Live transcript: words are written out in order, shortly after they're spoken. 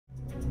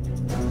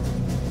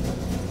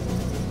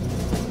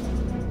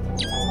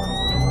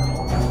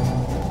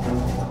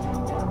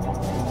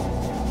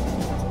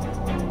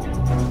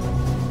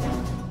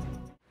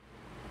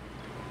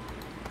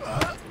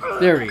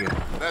There we go.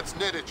 That's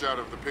Neddich out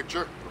of the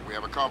picture, but we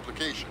have a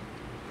complication.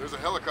 There's a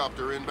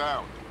helicopter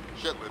inbound.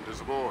 Shetland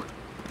is aboard.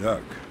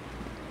 Doug,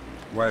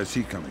 why is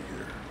he coming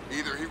here?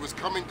 Either he was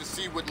coming to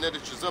see what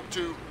Neddich is up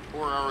to,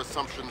 or our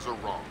assumptions are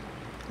wrong.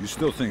 You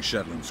still think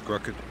Shetland's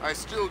crooked? I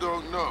still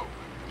don't know,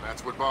 and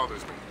that's what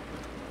bothers me.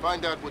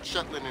 Find out what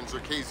Shetland and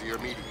Zerkezi are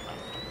meeting at.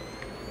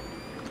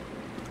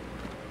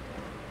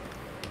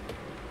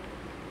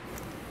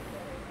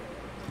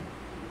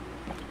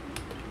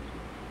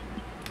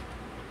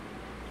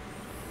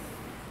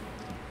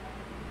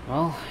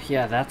 Well,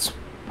 yeah, that's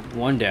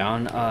one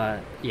down.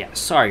 Yeah,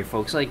 sorry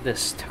folks, like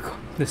this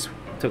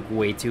took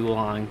way too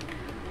long.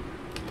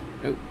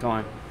 Oh, go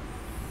on.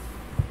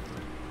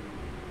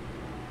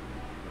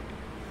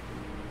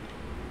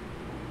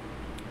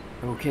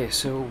 Okay,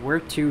 so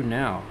where to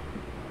now?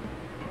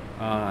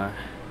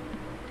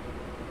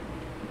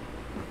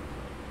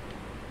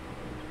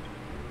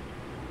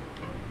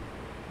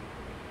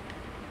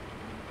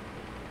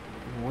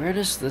 Where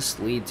does this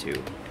lead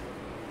to?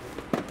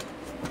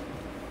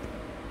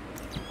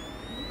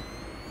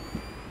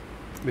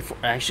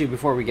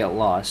 Before we get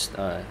lost,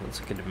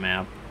 let's look at the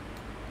map.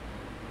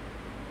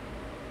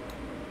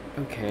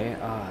 Okay,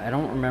 I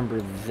don't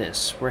remember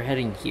this. We're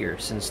heading here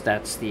since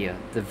that's the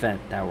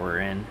vent that we're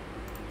in.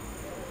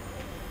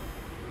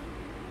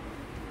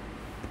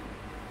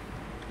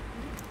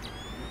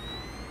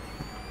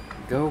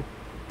 Go.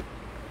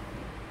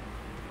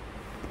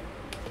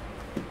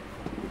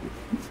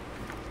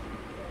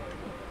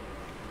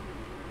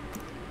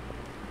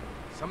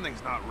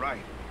 Something's not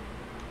right.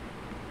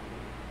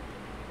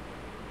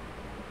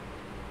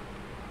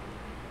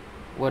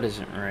 What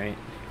isn't right?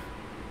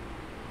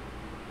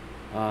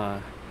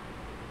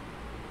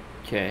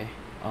 Okay,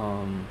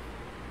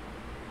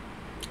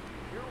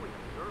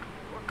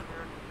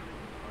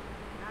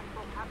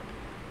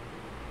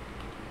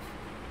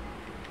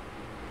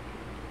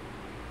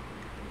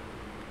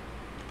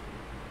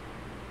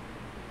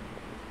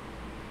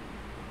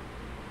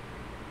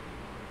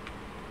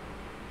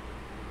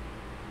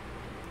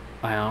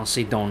 I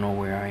honestly don't know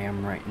where I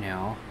am right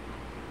now.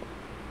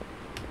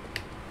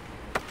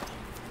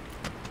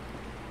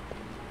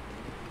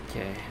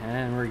 Okay,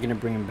 and we're gonna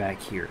bring him back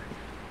here.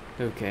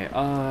 Okay,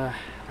 I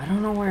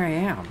don't know where I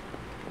am.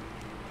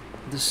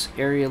 This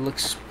area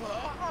looks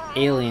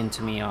alien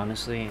to me,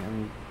 honestly.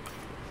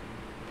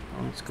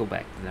 Let's go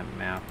back to that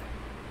map.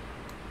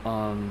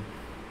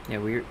 Yeah,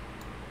 we're...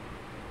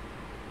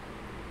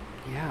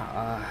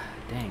 Yeah,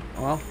 dang.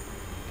 Well...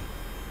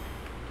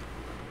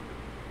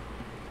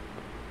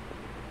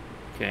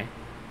 Okay.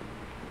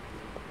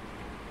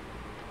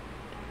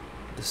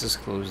 This is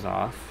closed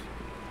off.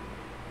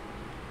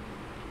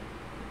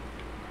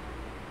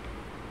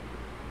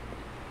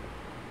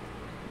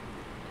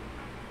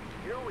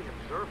 Here we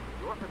observe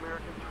the North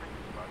American tree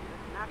slug in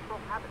its natural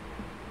habitat.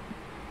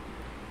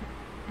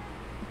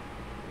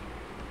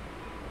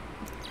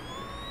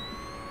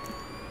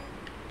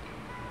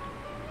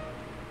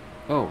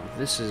 Oh,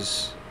 this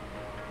is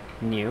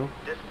new.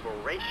 This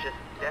voracious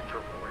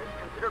detrivore is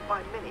considered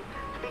by many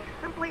to be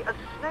simply a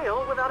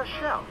snail without a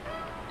shell.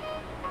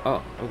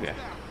 Oh, okay.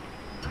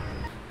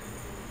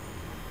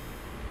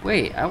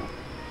 Wait,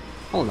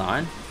 hold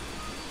on.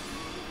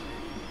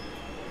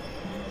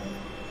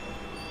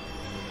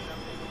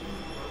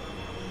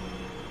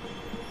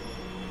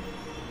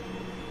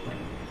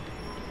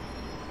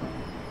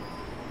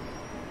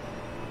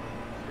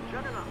 The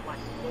juggernaut-like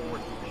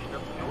forward motion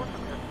of the North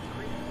American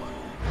tree slug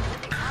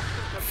in the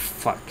absence of...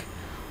 Fuck.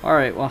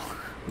 Alright, well,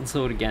 let's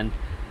load again.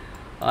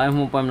 I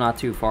hope I'm not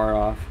too far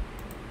off.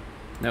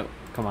 Nope,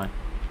 come on.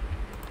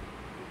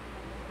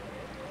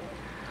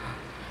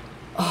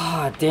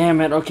 Ah, damn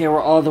it. Okay,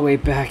 we're all the way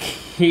back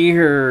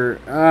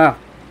here. Ah,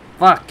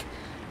 fuck.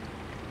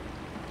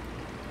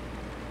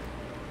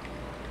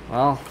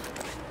 Well,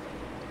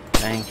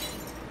 bang,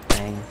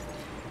 bang,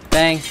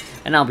 bang,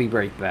 and I'll be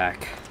right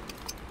back.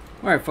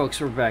 Alright, folks,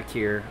 we're back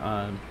here.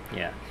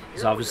 Yeah,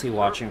 he's obviously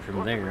watching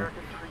from there,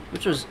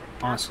 which was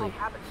honestly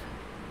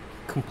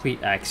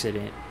complete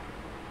accident.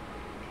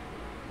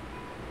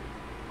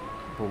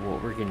 But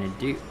what we're gonna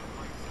do?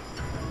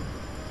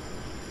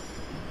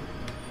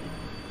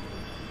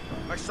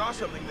 I saw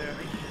something there.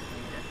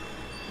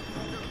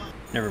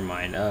 Never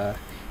mind. Yeah,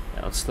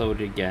 let's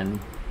load it again.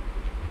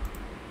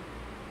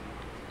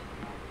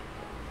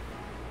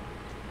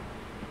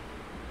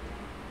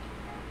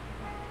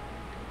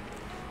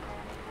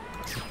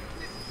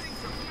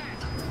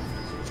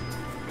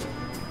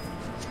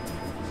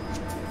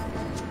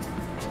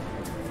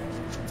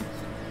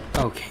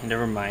 Okay,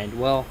 never mind.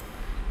 Well,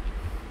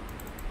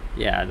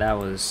 yeah, that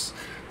was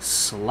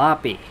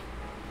sloppy.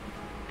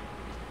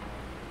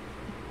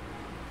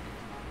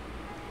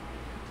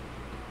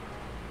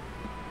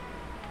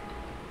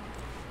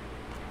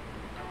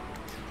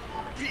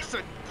 Piece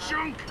of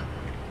junk!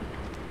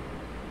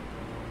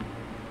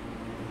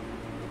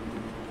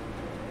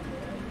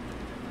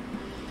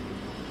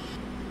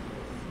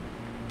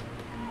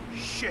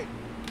 Shit!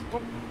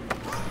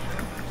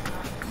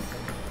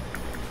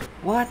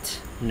 What?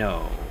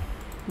 No.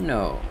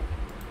 No.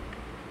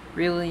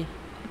 Really?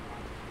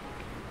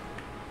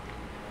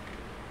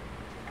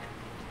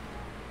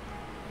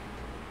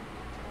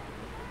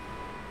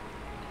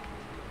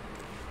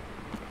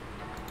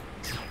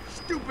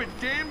 Stupid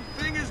damn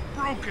thing is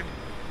broken.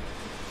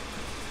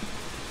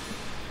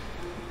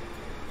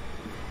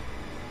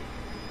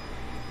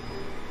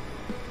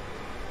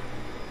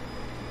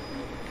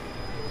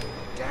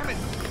 Damn it.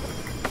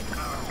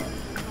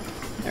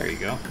 There you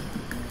go.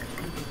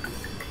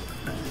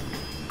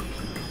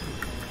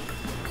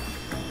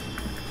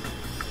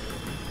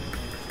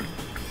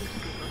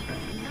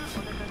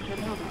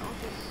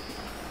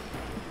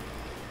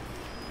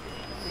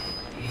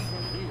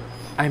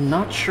 I'm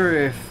not sure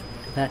if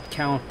that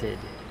counted.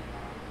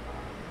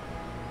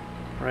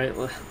 Right?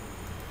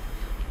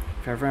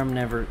 If ever I'm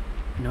never...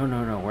 No,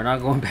 no, no. We're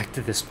not going back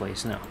to this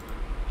place. No.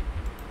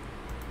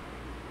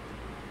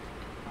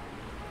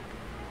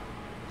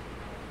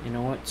 You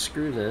know what?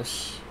 Screw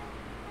this.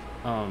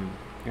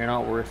 You're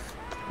not worth...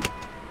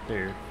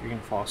 There. You're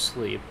gonna fall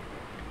asleep.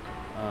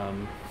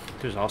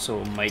 There's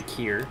also a mic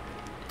here.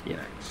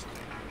 Yeah.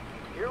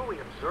 Here we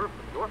observe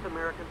the North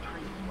American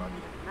tree slug in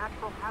its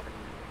natural habitat.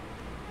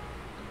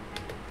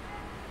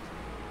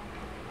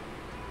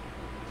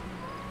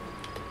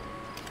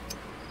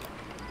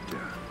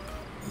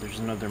 There's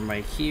another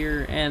mic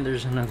here, and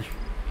there's another...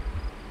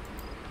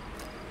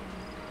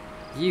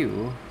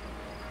 You...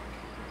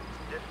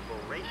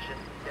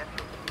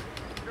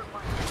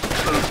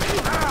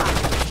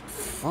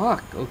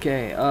 Fuck,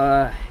 okay,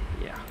 yeah.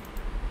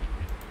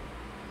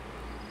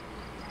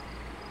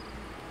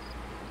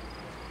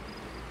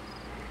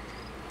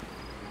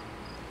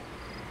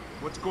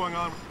 What's going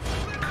on?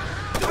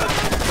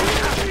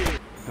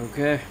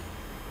 Okay.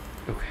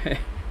 Okay.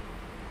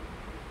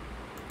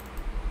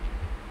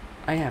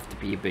 I have to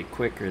be a bit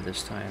quicker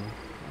this time.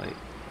 Like...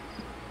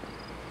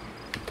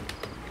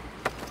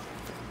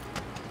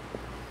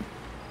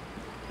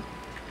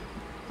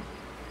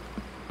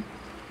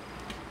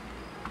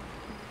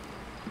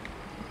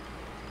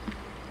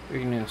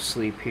 We're gonna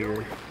sleep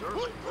here.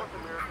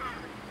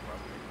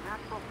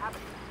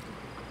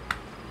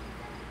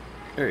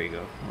 There you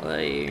go. Well,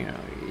 you know,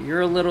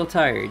 you're a little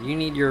tired. You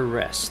need your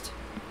rest.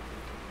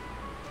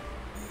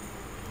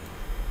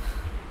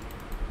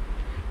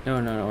 No,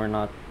 no, no, we're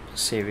not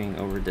saving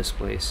over this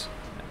place.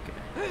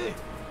 Okay. Hey,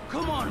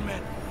 come on,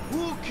 man.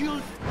 Who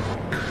killed?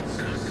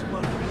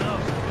 Smell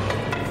blood.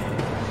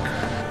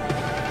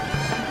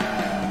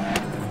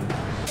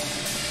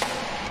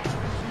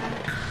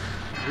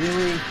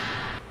 Really?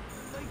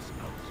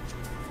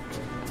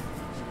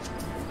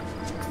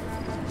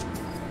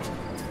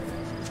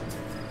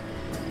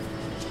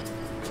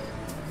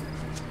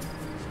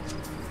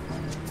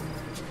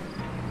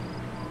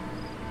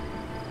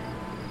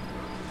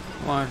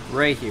 Come on,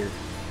 right here.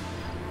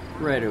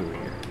 Right over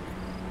here.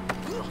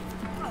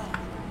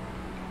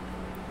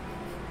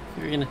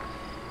 You're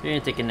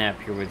gonna take a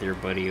nap here with your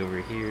buddy over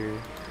here.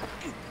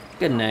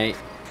 Good night.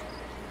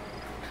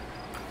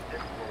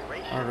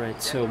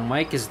 Alright, so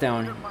Mike is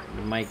down.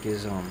 Mike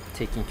is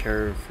taking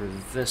care of for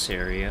this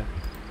area.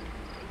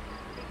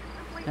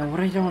 Now what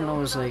I don't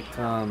know is like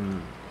yeah,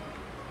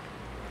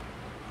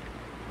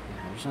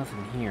 there's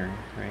nothing here,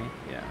 right?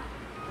 Yeah.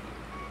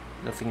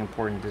 Nothing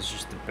important, this is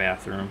just the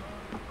bathroom.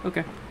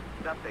 Okay.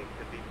 Nothing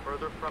could be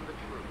further from the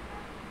truth.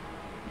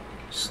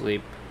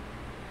 Sleep.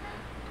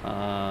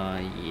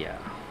 Yeah.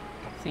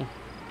 I think.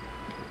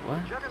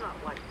 What?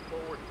 Juggernaut-like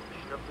forward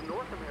motion of the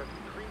North American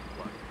tree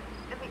slug,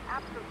 in the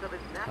absence of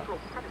its natural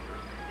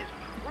predators, is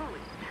truly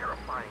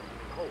terrifying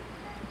to behold.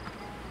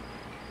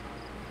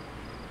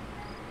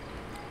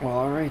 Well,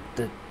 alright,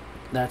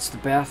 that's the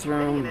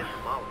bathroom.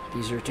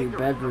 These are two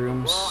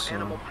bedrooms,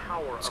 so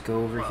let's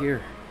go over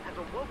here. Has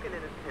awoken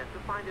in his tent to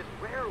find his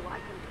rare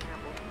lichen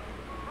sample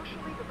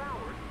partially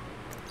devoured.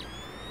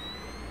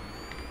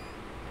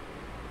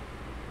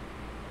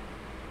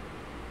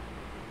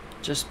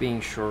 Just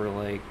being sure,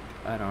 like,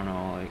 I don't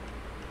know, like...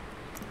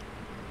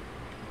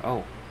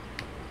 Oh.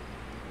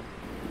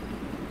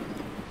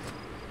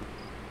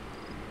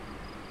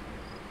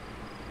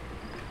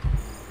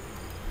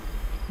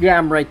 Yeah,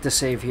 I'm right to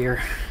save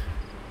here.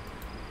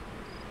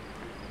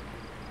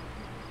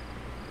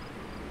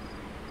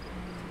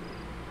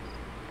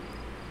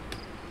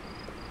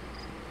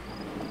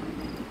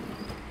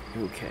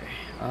 Okay,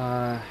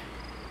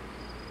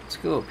 let's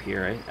go up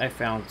here. I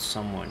found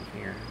someone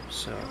here,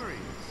 so...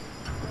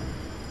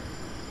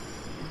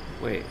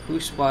 Wait, who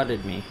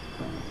spotted me?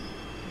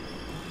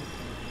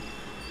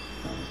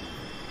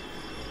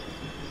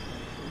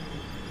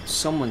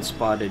 Someone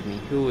spotted me.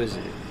 Who is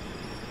it?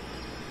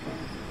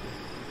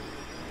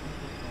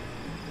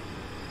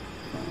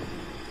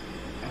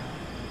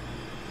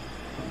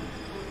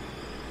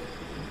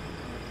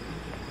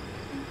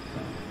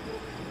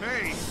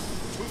 Hey,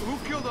 who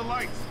killed the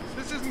lights?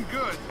 This isn't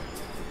good.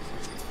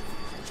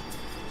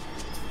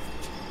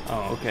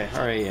 Oh, okay.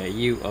 Alright, yeah,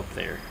 you up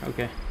there.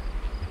 Okay.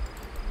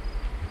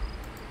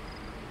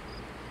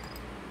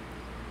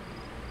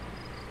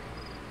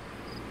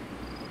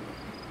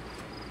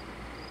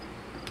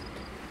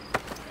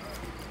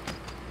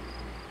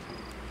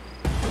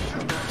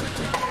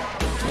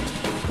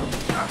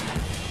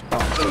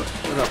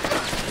 What up?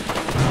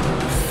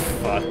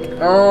 Fuck.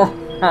 Oh!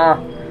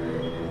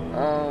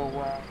 Oh,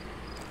 wow.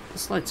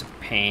 This light's a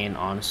pain,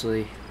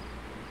 honestly.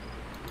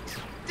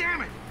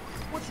 Damn it!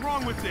 What's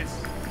wrong with this?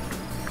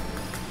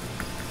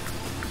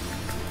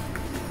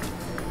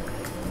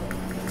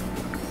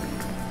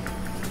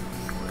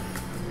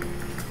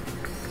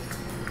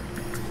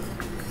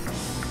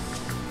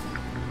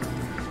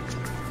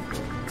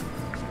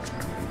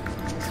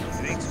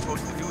 It ain't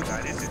supposed to do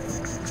that, is it?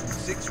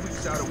 6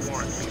 weeks out of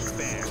warranty,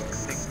 bam,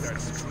 things start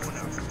screwing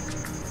up.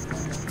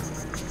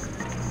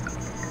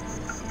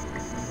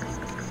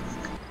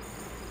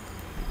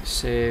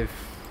 Save.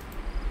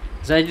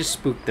 Cause I just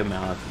spooked them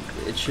out.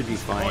 It should be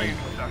fine. Toying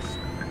with us.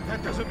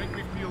 That doesn't make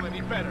me feel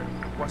any better.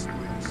 Wasn't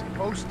really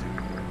supposed to.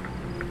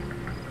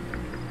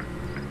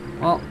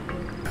 Well,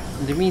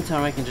 in the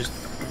meantime, I can just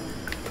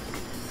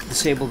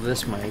disable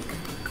this mic.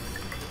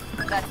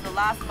 That's the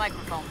last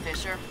microphone,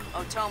 Fisher.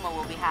 Otoma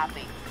will be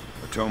happy.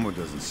 Otomo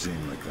doesn't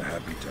seem like the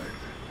happy type.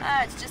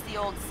 Ah, it's just the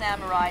old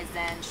samurai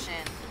Zan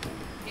Shin.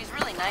 He's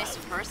really nice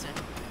in person.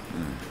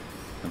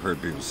 I've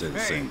heard people say the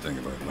Hey. same thing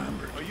about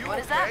Lambert. Are you What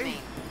does okay? that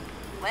mean?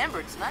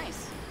 Lambert's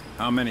nice.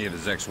 How many of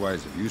his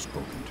ex-wives have you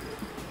spoken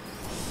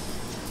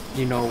to?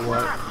 You know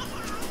what?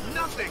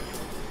 Nothing.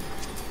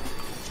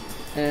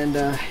 And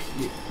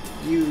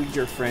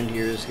your friend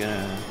here is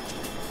gonna.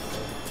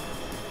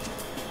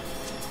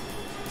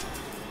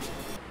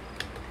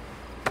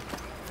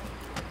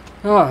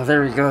 Oh,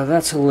 there we go.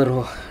 That's a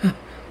little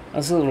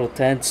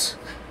tense.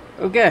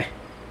 Okay.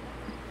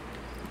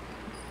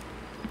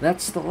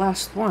 That's the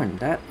last one.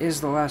 That is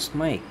the last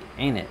mic,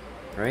 ain't it?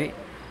 Right?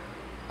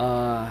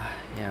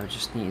 Yeah, we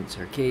just need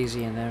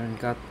Sarkazy and then we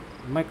got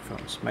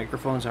microphones.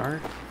 Microphones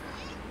are...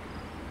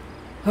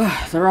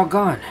 they're all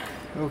gone.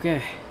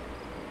 Okay.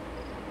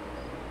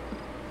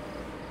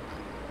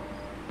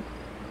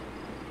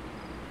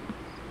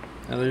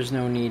 Now there's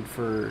no need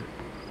for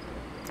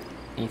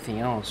anything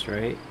else,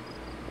 right?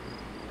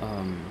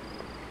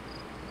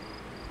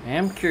 I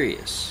am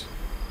curious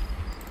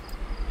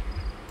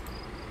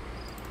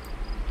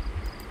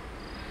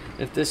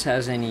if this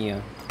has any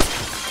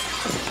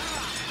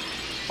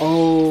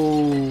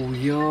oh,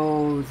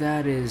 yo,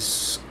 that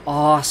is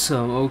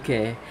awesome.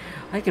 Okay,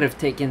 I could have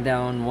taken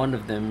down one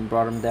of them and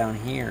brought him down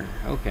here.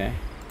 Okay.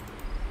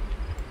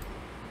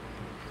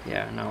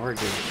 Yeah, no, we're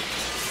good.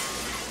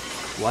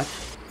 What?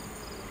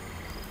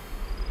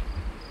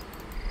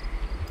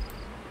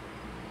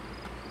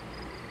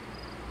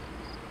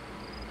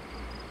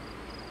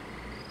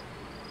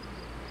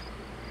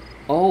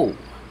 Oh,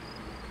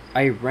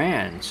 I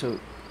ran. So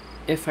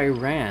if I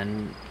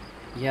ran,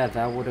 yeah,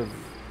 that would have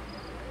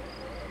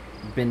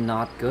been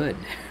not good.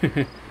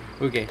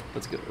 Okay,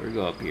 let's go. We'll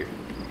go up here.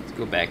 Let's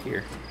go back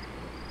here.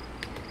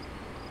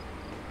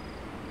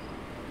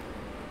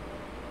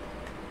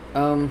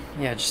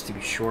 Yeah, just to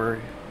be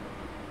sure.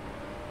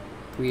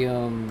 We,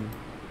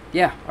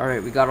 yeah,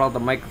 alright, we got all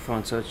the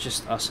microphones, so it's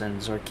just us and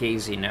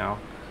Sarkazy now.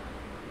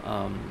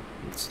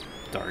 It's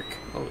dark.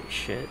 Holy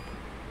shit.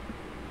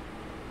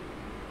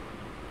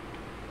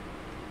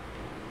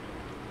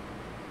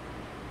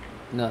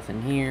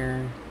 Nothing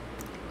here.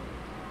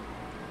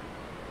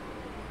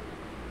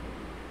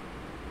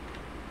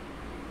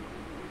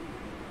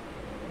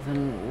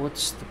 Then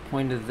what's the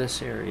point of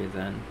this area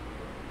then?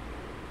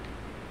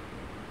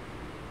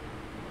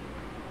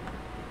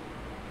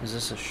 Is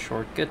this a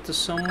shortcut to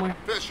somewhere?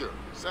 Fisher,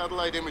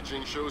 satellite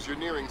imaging shows you're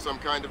nearing some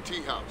kind of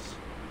tea house.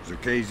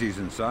 Sarkazy's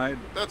inside?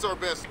 That's our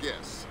best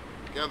guess.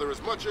 Gather as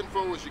much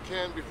info as you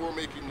can before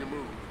making your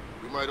move.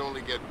 We might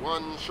only get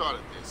one shot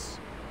at this.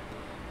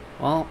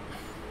 Well,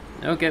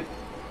 okay.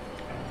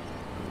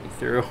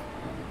 Through.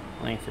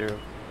 We're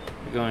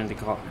going to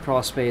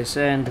crawl space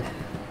and...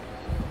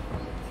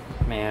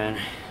 Man.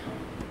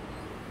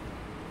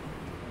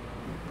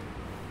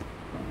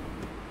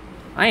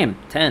 I am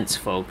tense,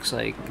 folks.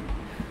 Like...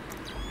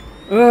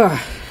 Ugh.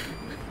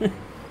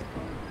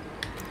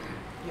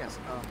 Yes,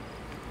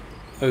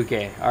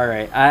 Okay,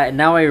 alright.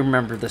 Now I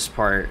remember this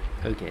part.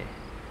 Okay.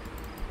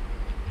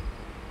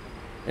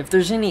 If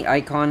there's any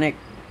iconic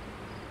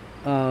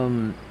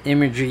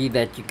imagery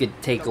that you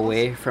could take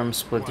away from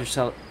Splinter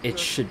Cell, it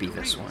should be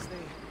this one.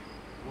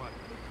 What?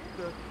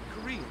 the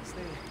Koreans,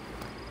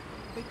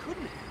 they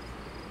couldn't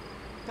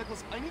have.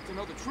 Douglas, I need to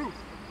know the truth.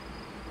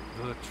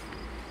 The truth.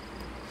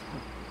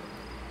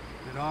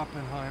 Did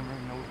Oppenheimer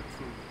know the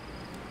truth?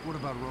 What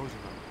about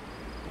Roosevelt?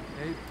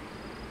 Abe,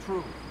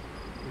 truth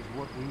is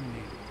what we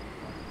need.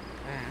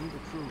 And the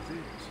truth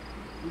is,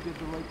 we did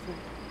the right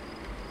thing.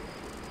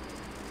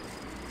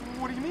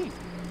 What do you mean?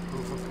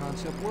 Proof of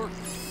concept worked.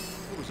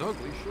 It was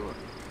ugly, sure,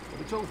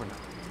 but it's over now.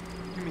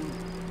 You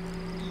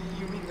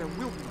mean there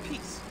will be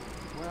peace?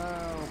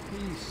 Well,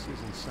 peace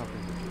isn't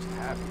something that just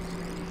happens.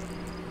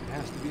 It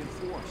has to be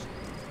enforced,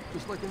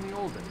 just like in the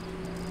old days.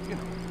 You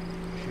know,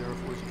 the sheriff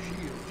wears a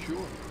shield,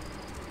 sure,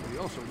 but he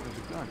also wears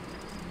a gun.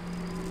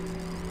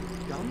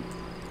 Gun?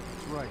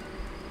 That's right.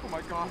 Oh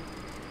my God.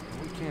 And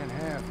we can't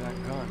have that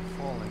gun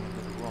falling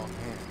into the wrong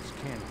hands,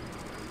 can we?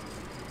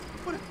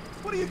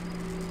 What are you?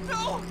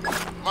 No!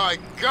 My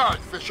God,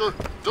 Fisher!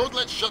 Don't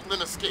let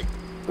Shetland escape.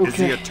 Is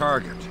he a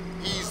target?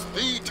 He's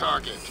the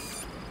target.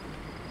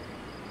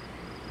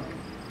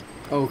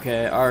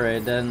 Okay,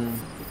 alright then.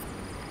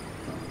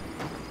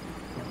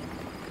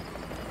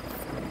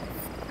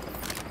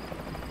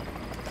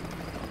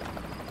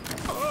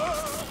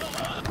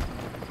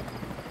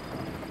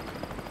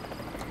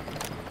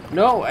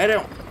 No, I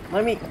don't.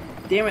 Let me.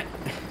 Damn it.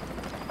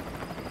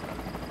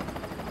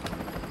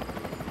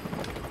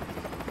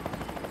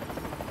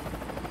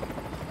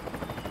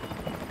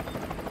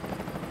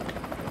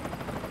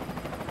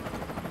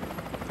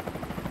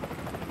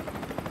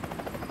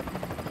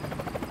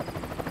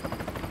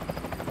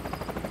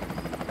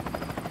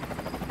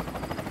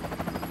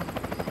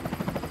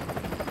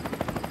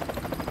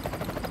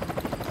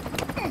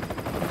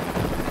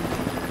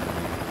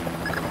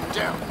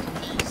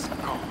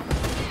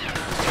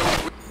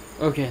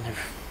 Okay,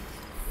 never.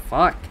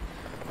 Fuck.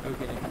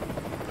 Okay.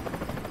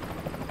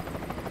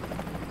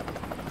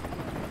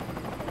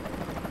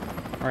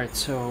 Alright,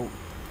 so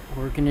what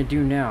we're gonna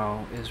do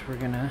now is we're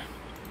gonna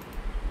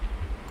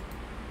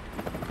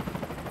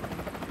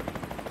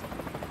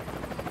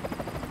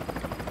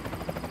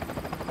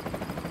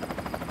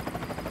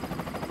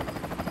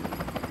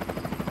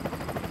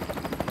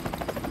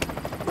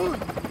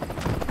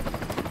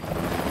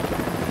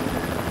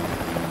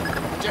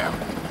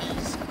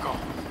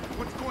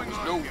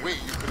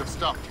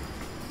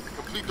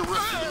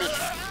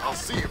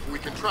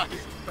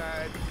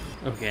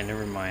Okay,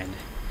 never mind.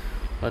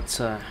 Let's,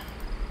 yeah,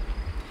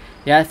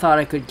 I thought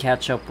I could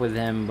catch up with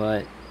him,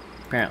 but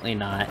apparently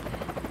not.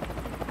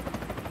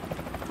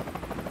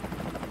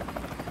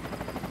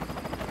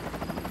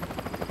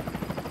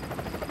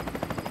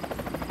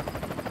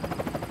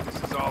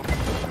 This is all...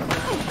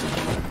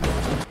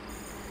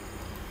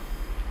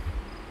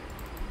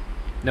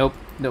 Nope,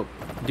 nope.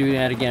 Doing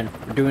that again.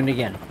 We're doing it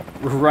again.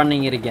 We're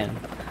running it again.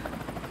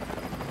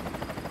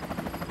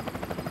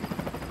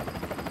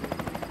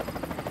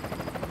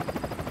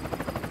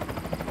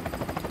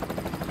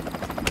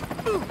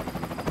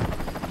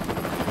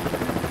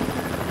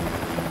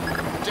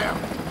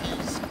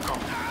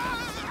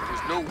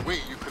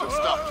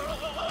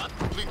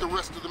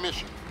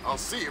 I'll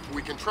see if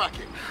we can track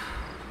him.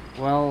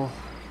 Well,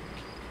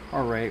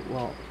 alright,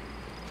 well,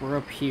 we're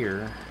up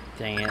here.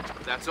 Dang it.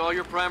 That's all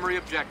your primary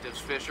objectives,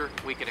 Fisher.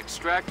 We can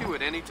extract you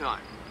at any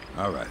time.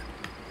 Alright.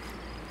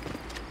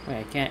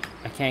 Wait,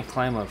 I can't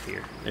climb up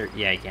here. There,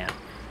 yeah, I can.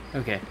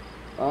 Okay.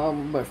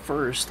 But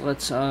first,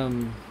 let's,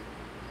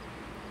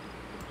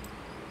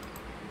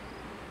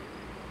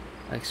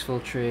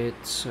 exfiltrate,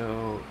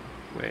 so,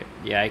 wait,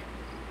 yeah, I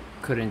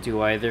couldn't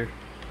do either.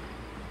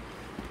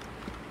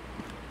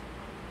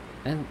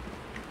 And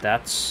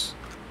that's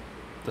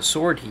the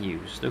sword he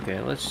used.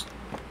 Okay, let's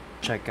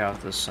check out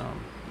this,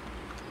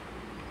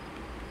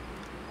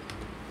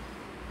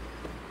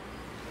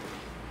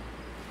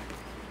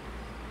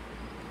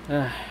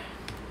 well,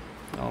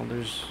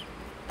 there's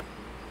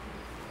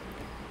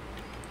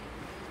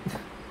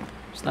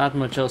not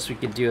much else we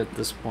could do at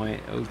this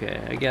point.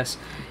 Okay, I guess,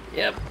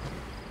 yep.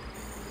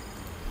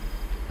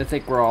 I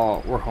think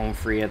we're home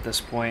free at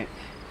this point.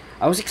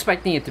 I was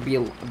expecting it to be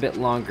a bit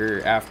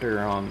longer after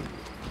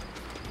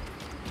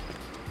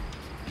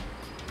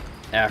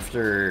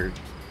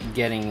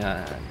getting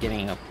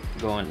up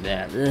going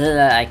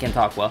that I can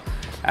talk well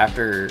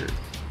after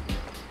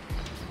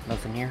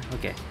nothing here.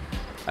 Okay,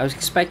 I was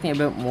expecting a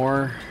bit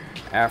more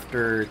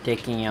after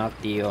taking out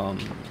the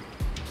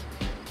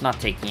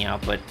not taking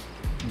out, but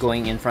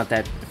going in front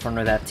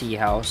of that tea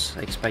house.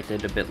 I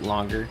expected a bit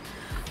longer,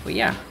 but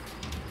yeah,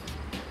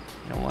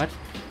 you know what,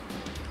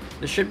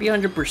 this should be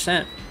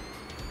 100%.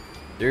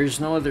 There's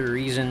no other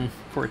reason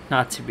for it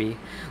not to be,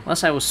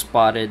 unless I was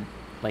spotted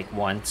like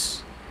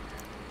once.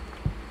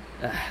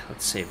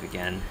 Let's save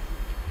again.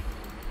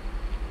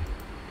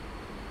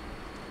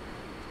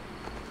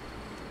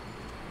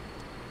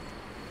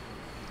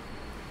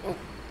 Oh.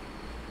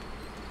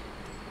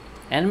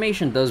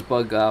 Animation does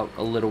bug out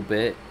a little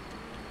bit.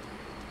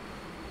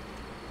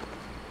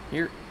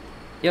 Here.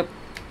 Yep.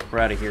 We're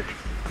out of here.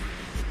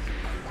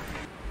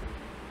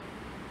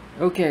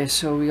 Okay,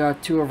 so we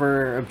got 2 of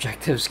our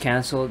objectives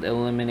cancelled.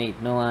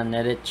 Eliminate Milan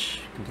Nedic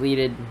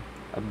completed.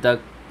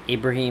 Abduct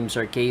Ibrahim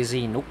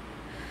Zarkazi. Nope.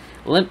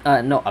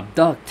 No,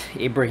 abduct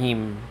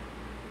Ibrahim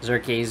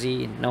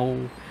Zarkazi.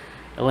 No.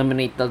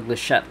 Eliminate Douglas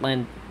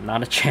Shetland.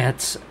 Not a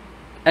chance.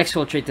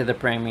 Exfiltrate to the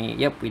primary.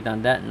 Yep, we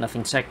done that.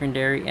 Nothing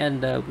secondary.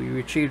 And we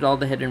retrieved all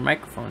the hidden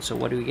microphones. So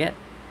what do we get?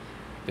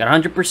 Got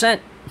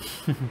 100%.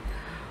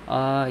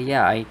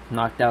 Yeah, I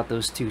knocked out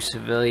those 2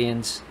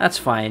 civilians. That's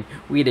fine.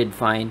 We did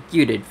fine.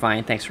 You did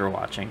fine. Thanks for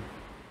watching.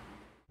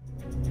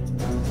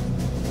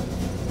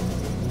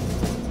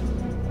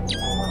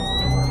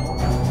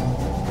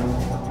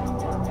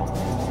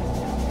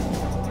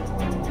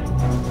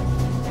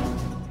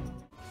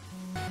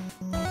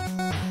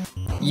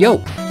 Yo,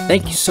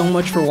 thank you so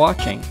much for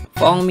watching.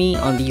 Follow me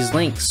on these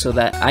links so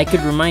that I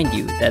could remind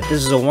you that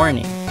this is a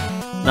warning,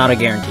 not a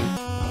guarantee.